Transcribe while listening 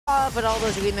but all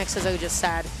those remixes are just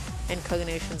sad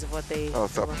incarnations of what they... Oh,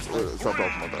 stop talking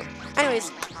about that.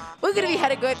 Anyways, we're going to be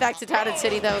heading right back to Town and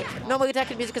City, though. No more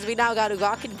Tekken music because we now got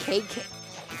Rock and Cake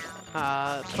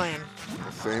playing.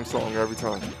 Same song every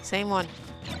time. Same one.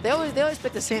 They always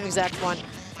pick the same exact one.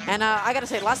 And I got to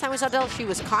say, last time we saw Dill, she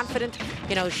was confident.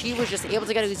 You know, she was just able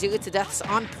to get her 0 to deaths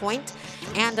on point.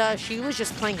 And she was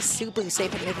just playing super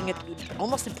safe and making it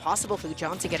almost impossible for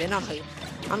John to get in on her.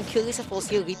 I'm curious if we'll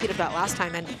see a repeat of that last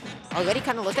time, and already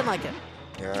kind of looking like it.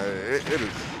 Yeah, it is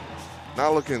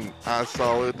not looking as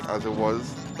solid as it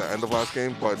was the end of last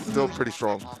game, but still pretty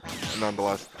strong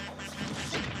nonetheless.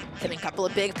 Hitting a couple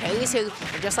of big parries here,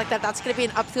 and just like that, that's going to be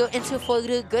an up throw into for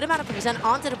a good amount of percent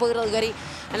onto the board already.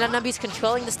 And then Numby's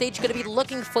controlling the stage, going to be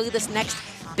looking for this next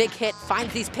big hit,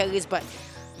 finds these parries, but,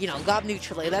 you know, gob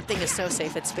neutrally, that thing is so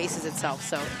safe, it spaces itself.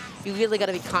 So you really got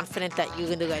to be confident that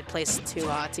you're in the right place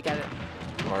to get it.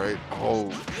 All right.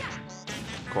 Oh,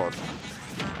 God.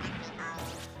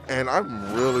 And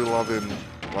I'm really loving,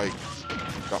 like,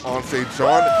 the on-stage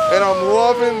John, and I'm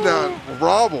loving that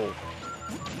Robble.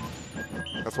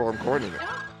 That's why I'm coining it.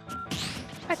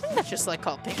 I think that's just like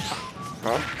called ping pong.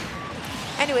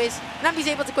 Huh? Anyways, Numby's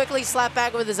able to quickly slap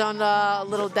back with his own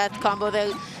little death combo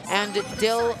there, and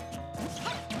Dill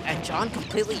and John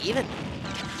completely even.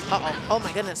 Uh-oh. Oh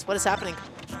my goodness, what is happening?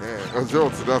 Yeah, a 0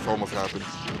 to death almost happened,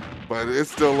 but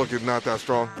it's still looking not that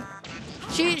strong.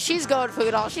 She's going for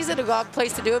it all. She's in a wrong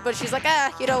place to do it, but she's like,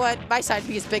 you know what? My side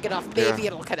B is big enough. Maybe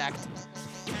it'll connect.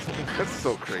 That's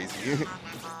so crazy.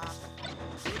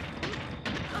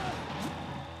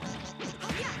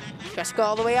 Just go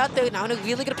all the way out there. Now in a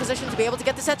really good position to be able to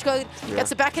get this edge guard. Yeah. Gets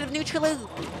the back hit of neutral.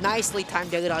 Nicely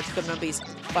timed air dodge from Numbies.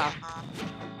 Wow.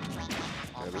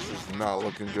 Yeah, this is not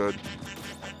looking good.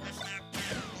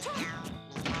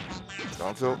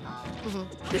 Down tilt.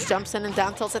 Just jumps in and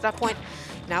down tilts at that point.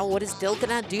 Now what is Dill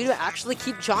gonna do to actually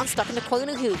keep John stuck in the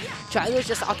corner here? Gyro's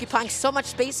just occupying so much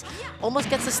space, almost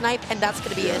gets a snipe, and that's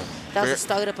gonna be it. That was the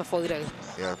startup of Photo.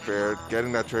 Yeah, fair.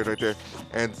 Getting that trade right there.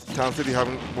 And Town City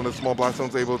having one of the small black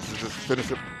zones able to just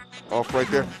finish it off right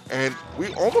there. And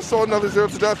we almost saw another 0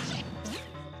 to death.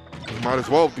 Might as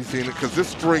well be seeing it because this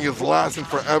string is lasting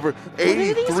forever.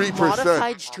 83%.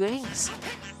 Modified strings.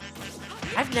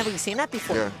 I've never seen that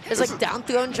before. Yeah, it's like down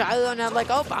throw and gyro, and I'm like,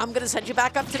 oh, I'm going to send you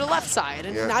back up to the left side.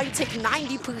 And now you take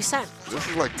 90%. This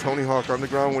is like Tony Hawk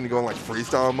Underground when you go in like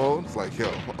freestyle mode. It's like,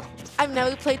 yo. I've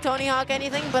never played Tony Hawk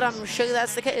anything, but I'm sure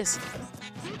that's the case.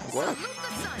 What?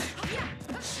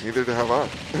 Neither have I.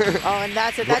 Oh, and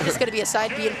that's it. That's just going to be a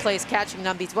side B in place, catching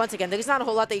Numbies. Once again, there's not a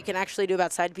whole lot that you can actually do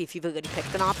about side B if you've already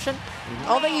picked an option.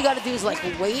 All that you got to do is like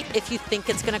wait if you think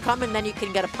it's going to come, and then you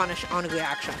can get a punish on a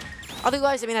reaction.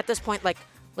 Otherwise, I mean, at this point, like,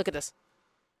 look at this.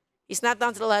 He snapped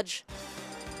down to the ledge,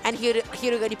 and he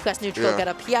already pressed neutral, get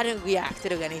up. He hadn't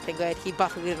reacted or anything, right? He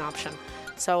buffered an option.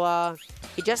 So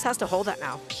he just has to hold that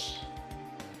now.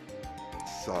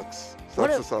 Sucks.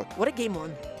 What a game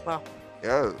one. Wow.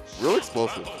 Yeah, real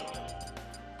explosive.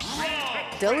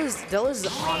 Dill is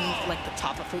on like the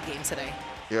top of her game today.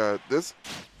 Yeah, this,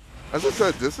 as I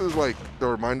said, this is like the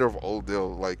reminder of old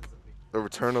Dill, like the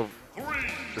return of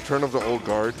the old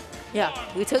guard. Yeah,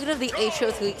 we took it of the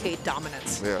Ho3K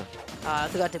dominance. Yeah.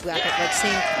 Throughout the bracket, like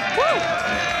seeing, woo!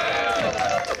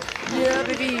 Yeah,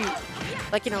 baby.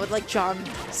 Like, you know, with like John,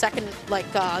 second,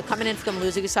 like coming in from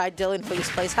losing side, Dill in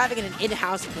first place, having an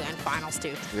in-house grand finals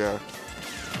too. Yeah.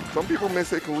 Some people may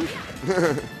say collusion.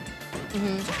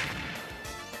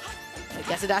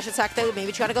 Gets a dash attack there,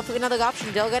 maybe trying to go for another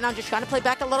option. Dill right now just trying to play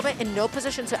back a little bit, in no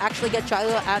position to actually get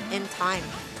Gyro out in time.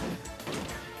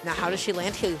 Now, how does she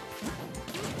land here?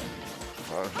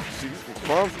 She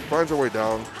finds her way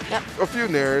down. Yep. A few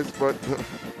nairs, but...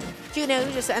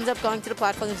 Xeno just ends up going to the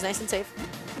platforms nice and safe.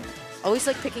 Always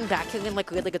like picking back here in like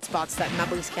really good spots that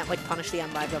numbers can't like punish the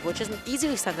end live of, which is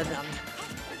easier said than done.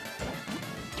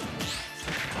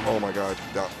 Oh my god,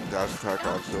 dash attack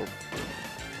on still.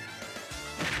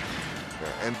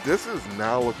 Yeah, and this is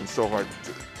now looking so hard.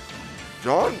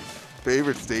 John's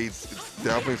favorite stage is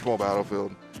definitely Small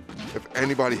Battlefield. If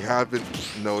anybody haven't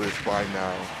noticed by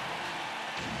now.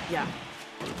 Yeah.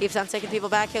 Keeps on taking people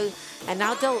back here. And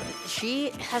now Dill, she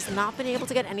has not been able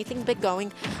to get anything big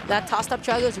going. That tossed up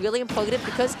gyro is really important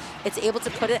because it's able to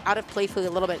put it out of play for a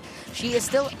little bit. She is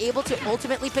still able to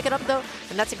ultimately pick it up though,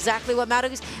 and that's exactly what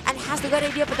matters. And has the right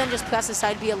idea, but then just presses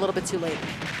side B a little bit too late.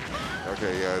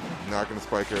 Okay, yeah, not gonna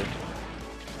spike her.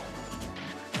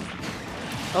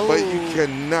 Oh. But you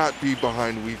cannot be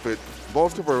behind Wii Fit.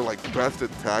 Most of her like best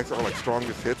attacks or like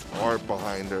strongest hits are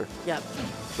behind her. Yep.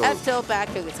 So, F tilt back,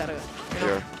 etc.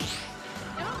 Yeah.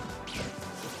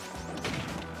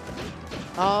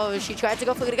 Oh, she tried to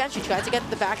go for it again. She tried to get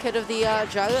the back hit of the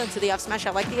gyro into the F smash.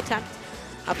 I like the attempt.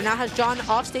 But now has John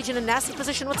off stage in a nasty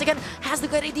position once again. Has the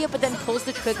great idea, but then pulls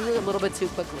the trigger a little bit too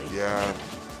quickly. Yeah,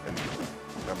 and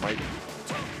that might.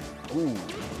 Ooh,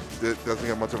 that doesn't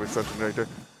get much of an extension right there.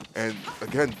 And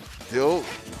again, Dill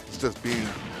is just being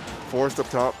forced up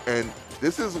top. And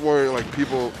this is where like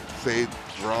people say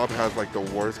Rob has like the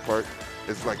worst part.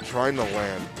 It's like trying to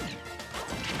land.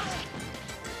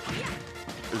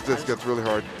 It just gets really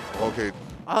hard. Okay.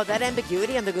 Oh, that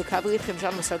ambiguity and the recovery from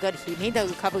John was so good. He made the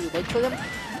recovery work for him.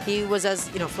 He was as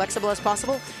flexible as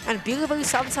possible, and beautifully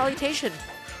sound salutation.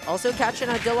 Also catching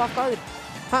a Dill off guard.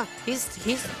 Huh? He's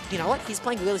you know what? He's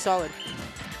playing really solid.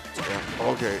 Yeah.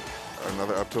 Okay.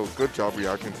 Another up tilt. Good job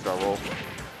reacting to that roll.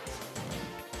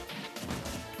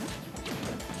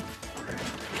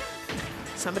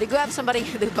 Somebody grab somebody.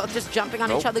 They're both just jumping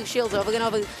on each other's shields over and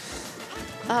over.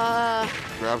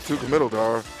 Grabs too committal,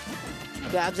 Dara.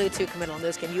 Grabs her too committal in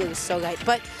this game. You are so right.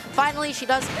 But finally, she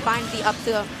does find the up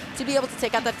throw to be able to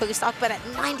take out that first stock. But at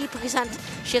 90%,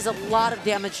 she has a lot of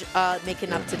damage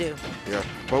making up to do. Yeah,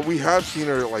 but we have seen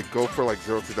her like go for like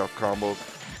 0 to death combos.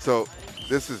 So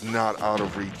this is not out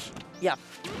of reach. Yeah.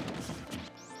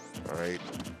 All right.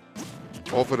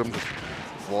 Both of them just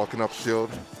walking up shield.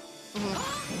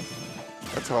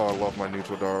 That's how I love my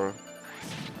neutral Dara.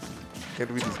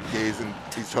 Can't we just gaze in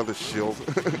each other's shield?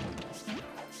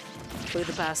 Play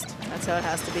the best. That's how it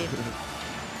has to be.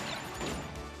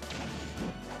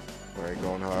 All right,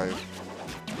 going high.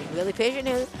 Being really patient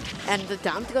here. And the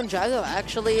down throw gyro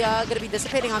actually going to be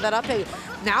dissipating on that up air.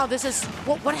 Now this is...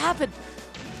 What happened?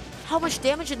 How much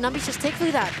damage did Numbies just take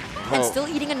for that? And still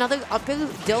eating another up air.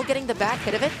 Dill getting the back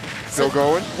hit of it. Still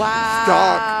going? Wow.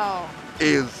 Stock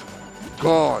is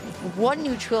gone. One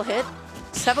neutral hit.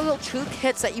 Several true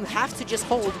hits that you have to just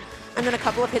hold. And then a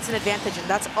couple of hits in advantage. And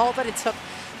that's all that it took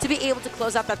to be able to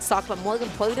close out that stock, but more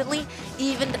importantly,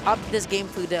 evened up this game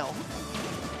for Dill.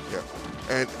 Yeah,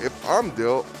 and if I'm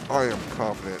Dill, I am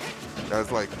confident.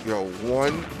 That's like,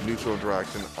 one neutral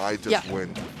interaction, I just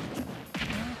win.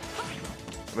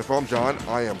 And if I'm John,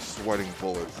 I am sweating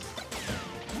bullets.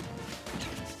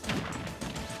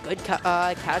 Good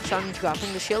catch on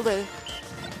dropping the shielder.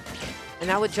 And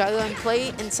now with gyro in play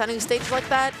in center stage like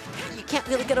that, you can't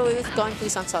really get away with going for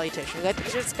sun salutation, right?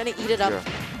 Because you're just going to eat it up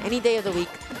any day of the week.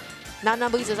 Now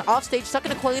Numbies is off stage, stuck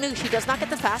in a corner. She does not get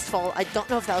the fast fall. I don't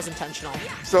know if that was intentional.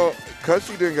 So, because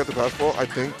she didn't get the fast fall, I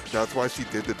think that's why she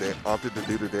did opted to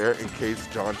do the dare in case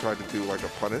John tried to do like a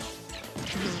punish.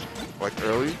 Like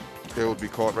early, they would be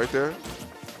caught right there.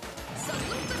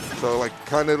 So like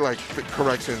kind of like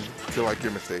correction to like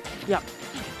your mistake. Yep.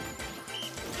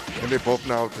 And they both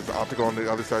now just opt to go on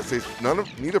the other side stage.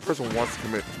 Neither person wants to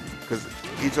commit because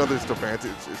each other's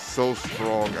advantage is so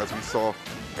strong, as we saw.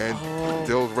 And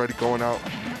Dill's already going out.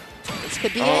 This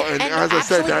could be it. And as I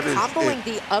said, that is comboing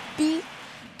the up B,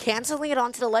 canceling it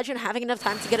onto the ledge and having enough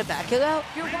time to get it back here out.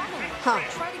 You're wobbling. Huh.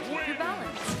 Try to keep your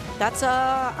balance. That's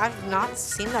I've not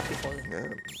seen that before.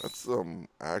 Yeah, that's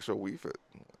actual Wii Fit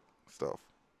stuff.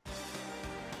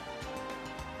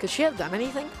 Could she have done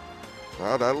anything?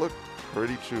 Wow, that looked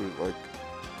pretty true. Like,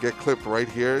 get clipped right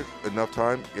here, enough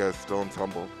time, yeah, still in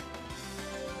tumble.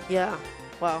 Yeah.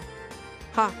 Wow.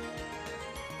 Huh.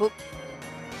 Whoop.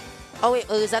 Oh wait,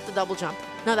 is that the double jump?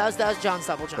 No, that was John's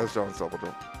double jump. That's John's double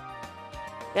jump.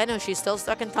 Yeah, no, she's still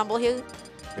stuck in tumble here. And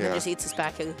then Yeah. just eats us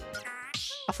back here.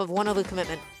 Off of one over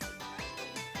commitment.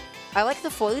 I like the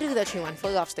forward that she went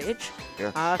for off stage.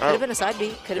 Yeah. Could have been a side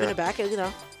B. Could have been a back air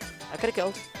though. I could have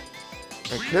killed.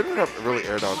 And Kid have really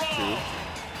aired out too.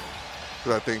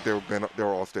 Because I think they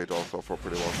were all stage also for a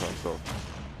pretty long time. So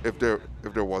if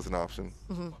there was an option.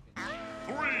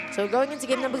 So going into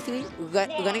game number 3, we're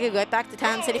going to get right back to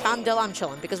Town City. If I'm Dill, I'm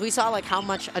chilling. Because we saw like how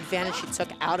much advantage she took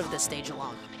out of this stage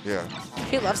alone. Yeah.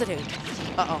 He loves it here.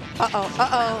 Uh-oh. Uh-oh.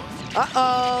 Uh-oh.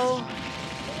 Uh-oh.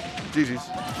 GG's.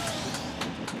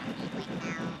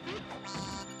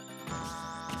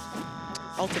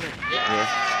 Ultimate.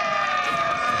 Yeah.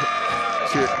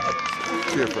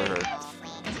 Cheer for her.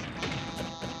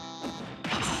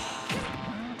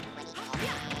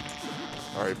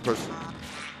 All right, push.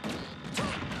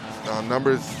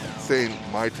 Numbers saying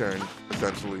my turn,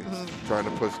 essentially, trying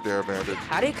to push their advantage.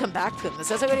 How do you come back to him?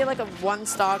 This is already like a one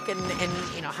stock in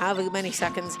however many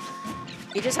seconds.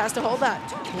 He just has to hold that.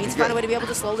 He needs to find a way to be able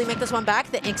to slowly make this one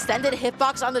back. The extended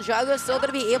hitbox on the Drago is still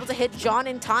going to be able to hit John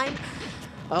in time.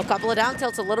 Well, a couple of down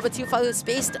tilts, a little bit too far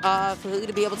spaced for her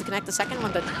to be able to connect the second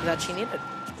one that she needed.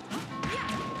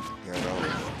 Yeah, no,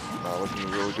 not looking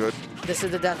really good. This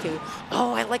is the death here.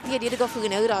 Oh, I like the idea to go for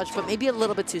an air dodge, but maybe a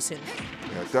little bit too soon.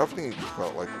 Yeah, definitely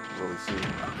felt like really soon.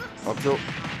 Up tilt.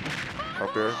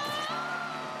 up there.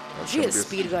 She is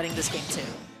speed running this game too.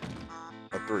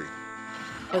 A 3.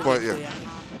 Okay, But yeah.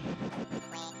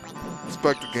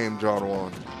 Respect the game, John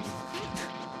won.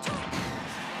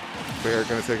 Bear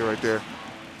gonna take it right there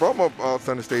from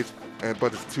center stage,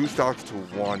 but it's 2 stocks to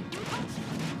 1.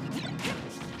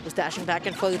 Was dashing back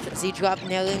and forth. Z drop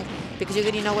nailing because you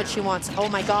already know what she wants. Oh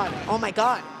my god. Oh my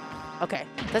god. Okay.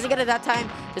 Doesn't get it that time.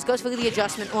 Just goes for the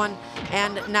adjustment one.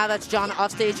 And now that's John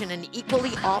off stage in an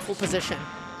equally awful position.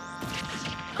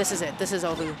 This is it. This is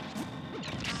over.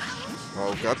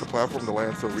 Oh, got the platform to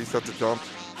land, so reset the jump.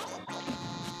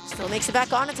 Still makes it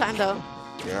back on in time though.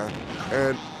 Yeah.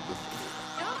 And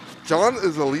John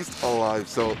is at least alive,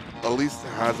 so at least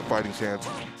has a fighting chance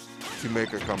to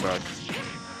make a comeback.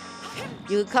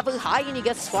 You recover high and you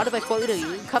get swatted by Florida.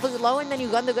 You recover low and then you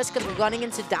run the risk of running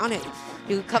into down air.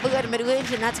 You recover at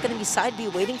mid-range and that's going to be side B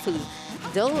waiting for you.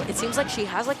 Dill, it seems like she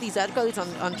has like these edge guards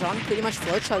on John pretty much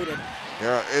flow charted.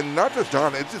 Yeah, and not just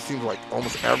John, it just seems like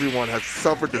almost everyone has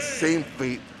suffered the same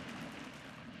fate.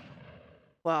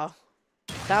 Wow.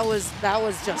 That was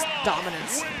just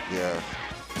dominance. Yeah.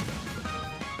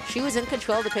 She was in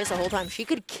control of the pace the whole time. She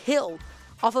could kill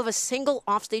off of a single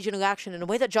offstage interaction in a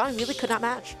way that John really could not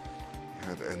match.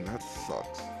 And that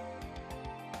sucks.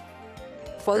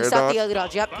 Fully stopped the early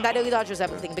dodge. Yep, that early dodge was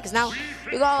everything because now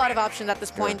you got a lot of options at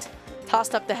this point.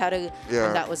 Tossed up the header,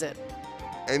 and that was it.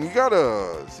 And you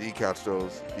gotta Z catch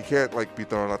those. You can't like be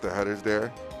throwing out the headers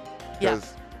there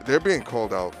because they're being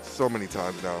called out so many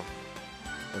times now.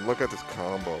 And look at this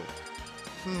combo.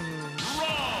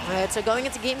 All right, so going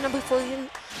into game number 4 here.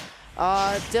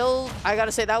 Dill, I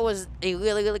gotta say that was a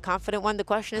really, really confident one. The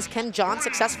question is, can John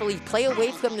successfully play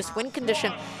away from this win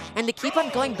condition and to keep on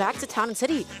going back to Town and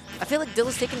City? I feel like Dill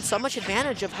is taking so much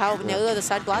advantage of how narrow the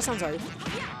side blast zones are.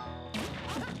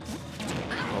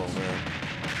 Oh man.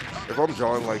 If I'm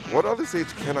John, like, what other stage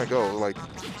can I go? Like,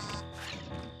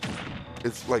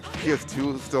 it's like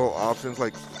PS2 is still options,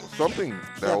 like something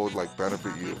that would like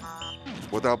benefit you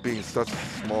without being such a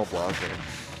small blast zone.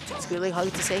 It's really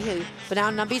hard to say here. But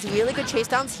now Numby's really good chase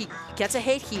downs. He gets a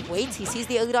hit, he waits, he sees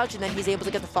the early dodge, and then he's able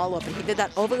to get the follow-up. And he did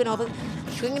that over and over,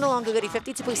 swinging along already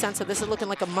 52%, so this is looking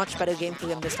like a much better game for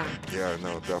him this time. Yeah,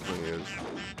 no, it definitely is.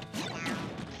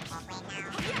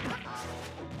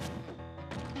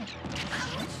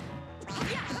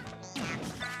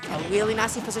 A really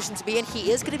nasty position to be in.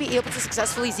 He is going to be able to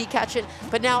successfully Z-catch it,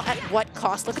 but now at what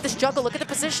cost? Look at this juggle. Look at the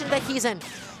position that he's in.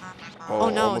 Oh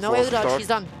no, no early dodge. He's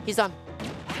done. He's done.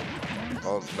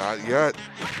 Oh, not yet.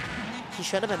 He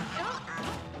should have been.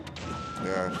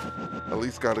 Yeah, at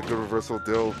least got a good reversal.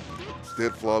 Dill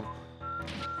did flub.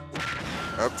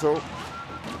 Up tilt.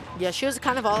 Yeah, she was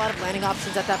kind of all out of landing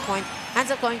options at that point.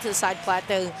 Ends up going to the side flat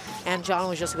there, and John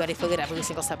was just ready for it every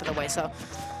single step of the way. So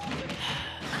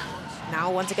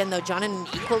now, once again, though, John in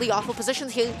equally awful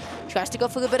positions here. Tries to go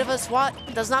for a bit of a swat.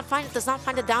 Does not find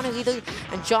a downer either.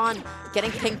 And John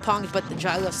getting ping-ponged, but the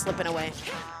gyro slipping away.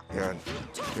 Yeah,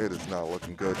 it is not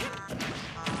looking good.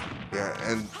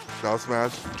 Yeah, and down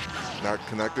smash, not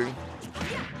connecting.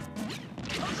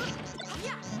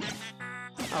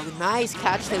 Oh, nice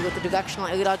catch there with the directional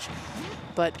early dodge.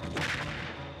 But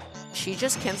she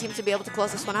just can't seem to be able to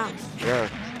close this one out. Yeah,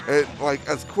 it, like,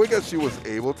 as quick as she was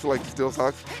able to, like, steal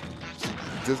stocks,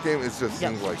 this game, it just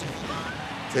seems like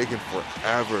taking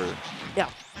forever. Yeah.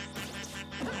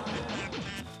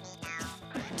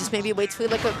 Just maybe waits for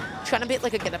like trying to beat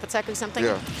like a get up attack or something.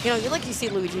 Yeah. You know, you see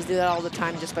Luigi's do that all the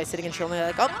time just by sitting and chilling. They're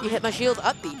like, oh, you hit my shield,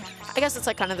 up B. I guess it's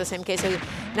like kind of the same case.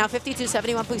 Now 52,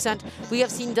 71%. We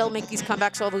have seen Dill make these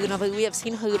comebacks over and over. We have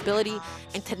seen her ability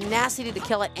and tenacity to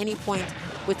kill at any point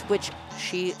with which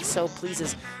she so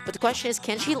pleases. But the question is,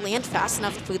 can she land fast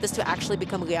enough for this to actually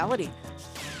become reality?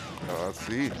 Let's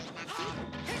see.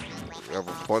 We have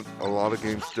a lot of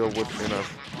games still within us.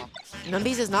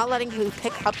 Numbies is not letting her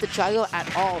pick up the gyro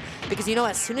at all because, you know,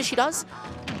 as soon as she does,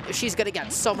 she's going to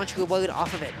get so much reward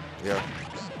off of it. Yeah.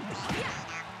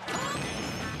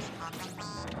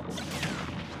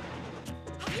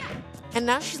 And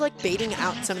now she's like baiting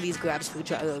out some of these grabs for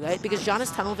gyro, right? Because John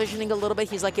is tunnel visioning a little bit.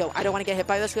 He's like, yo, I don't want to get hit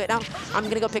by this right now. I'm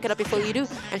going to go pick it up before you do.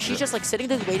 And she's just like sitting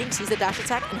there waiting, sees the dash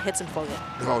attack, and hits him for it.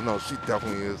 Oh, no, she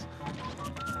definitely is.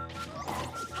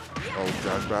 Oh,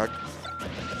 dash back.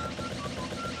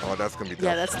 Oh, that's going to be death.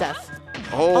 Yeah, that's death.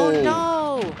 Oh,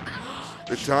 no.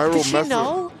 The gyro Did she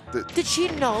know? Did she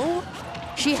know?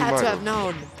 She had to have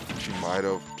known. She might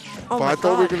have. Oh, but I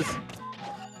thought we were going to...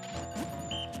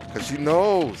 Because she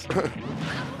knows.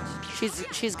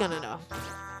 She's going to know.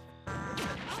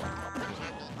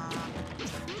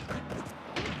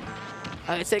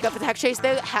 All right, take up attack chase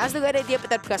there. Has the right idea, but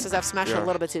that presses F smash a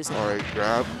little bit too soon. All right,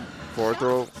 grab. Forward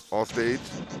throw, all stage.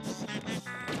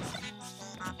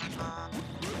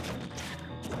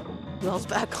 Wheels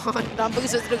back on.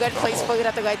 Numbers is in a good place for it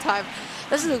at the right time.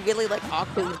 This is a really like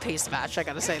awkwardly paced match, I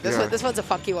gotta say. This one's a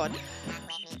funky one.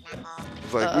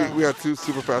 It's like we had 2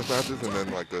 super fast matches and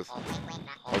then like this.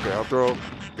 Okay, I'll throw.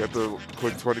 Get the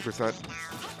quick 20%.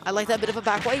 I like that bit of a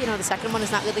back way. You know, the second one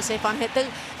is not really safe on hit there.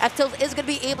 F-Tilt is going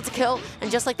to be able to kill.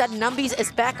 And just like that, Numbies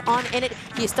is back on in it.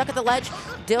 He is stuck at the ledge.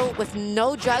 Dill with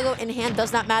no gyro in hand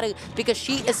does not matter because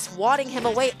she is swatting him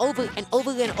away over and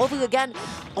over and over again.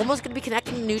 Almost going to be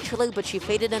connecting neutrally, but she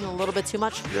faded in a little bit too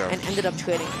much and ended up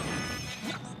trading.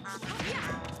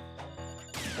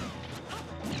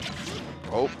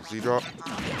 Oh, Z-drop.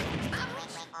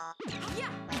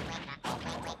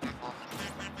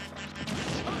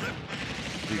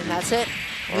 And that's it.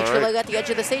 Neutral leg at the edge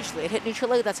of the stage. It hit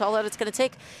neutral leg. That's all that it's going to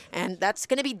take. And that's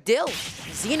going to be Dill.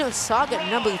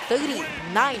 Xenosaga number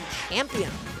 39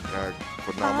 champion. Yeah,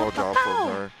 phenomenal job from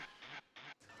her.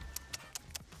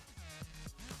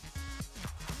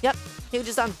 Yep, huge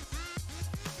is done.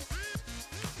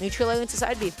 Neutral leg into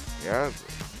side B. Yeah,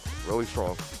 really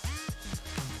strong.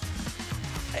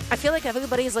 I feel like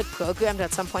everybody is like programmed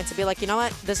at some point to be like, you know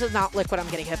what, this is not like what I'm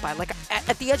getting hit by. Like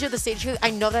at the edge of the stage here, I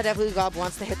know that every gob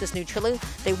wants to hit this neutral.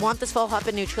 They want this full hop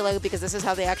in neutral because this is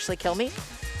how they actually kill me.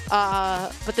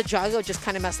 But the gyro just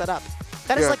kind of messed that up.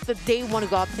 That is like the day one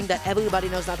gob thing that everybody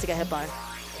knows not to get hit by.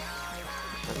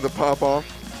 The pop off.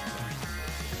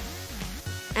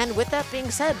 And with that being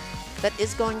said, that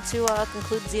is going to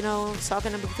conclude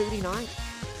Xenosaga number 39.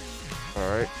 All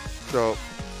right, so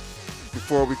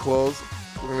before we close,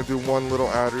 we're going to do one little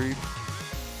ad read.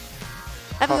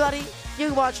 Everybody,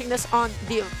 you're watching this on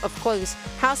the, of course,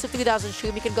 House of 3000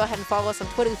 stream. You can go ahead and follow us on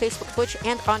Twitter, Facebook, Twitch,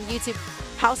 and on YouTube.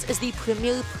 House is the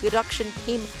premier production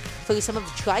team for some of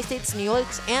the Tri-States, New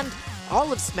York's, and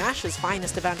all of Smash's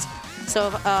finest events.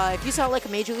 So if you saw like a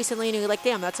major recently and you're like,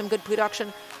 damn, that's some good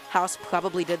production, House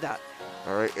probably did that.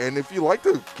 All right, and if you like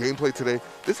the gameplay today,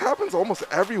 this happens almost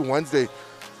every Wednesday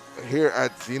here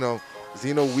at Xeno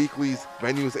Weeklies.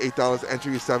 Menu is $8,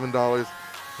 entry is $7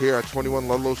 here at 21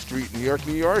 Ludlow Street, New York,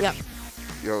 New York. Yep.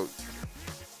 Yo.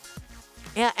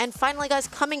 Yeah, and finally, guys,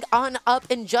 coming on up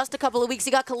in just a couple of weeks,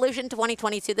 you got Collision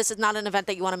 2022. This is not an event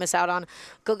that you want to miss out on.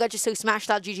 Go get yourself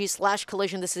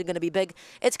smash.gg/collision. This is going to be big.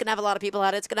 It's going to have a lot of people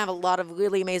at it. It's going to have a lot of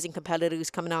really amazing competitors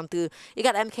coming on through. You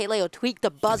got MK Leo, Tweak,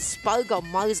 The Buzz, Spargo,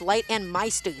 Mars Light, and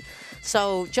Meister.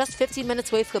 So just 15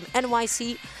 minutes away from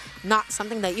NYC. Not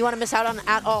something that you want to miss out on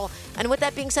at all. And with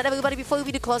that being said, everybody, before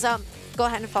we do close out, go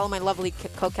ahead and follow my lovely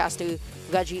co-caster,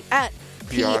 Reggie, at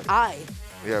PI.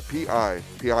 Yeah,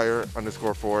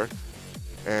 PI_4.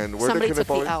 And where somebody can took they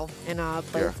follow the L in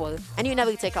player 4. And you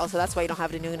never take L, so that's why you don't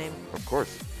have a new name. Of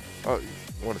course. Oh,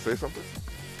 you want to say something?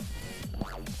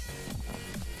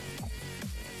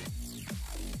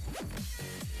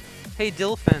 Hey,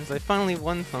 Dill fans, I finally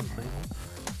won something.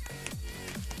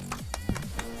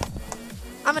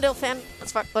 I'm a Dill fan.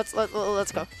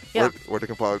 Let's go. Yeah. Where they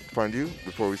can find you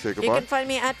before we say goodbye? You can find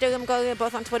me at Daramgar,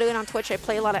 both on Twitter and on Twitch. I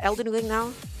play a lot of Elden Ring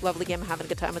now. Lovely game. I'm having a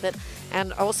good time with it.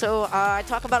 And also, I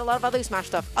talk about a lot of other Smash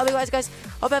stuff. Otherwise, guys,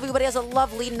 hope everybody has a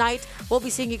lovely night. We'll be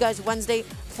seeing you guys Wednesday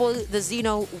for the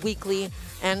Xeno Weekly.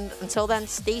 And until then,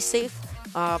 stay safe,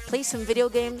 play some video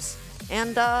games,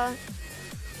 and have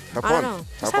fun. I don't know.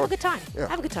 Just have a good time. Yeah.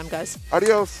 Have a good time, guys.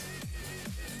 Adios.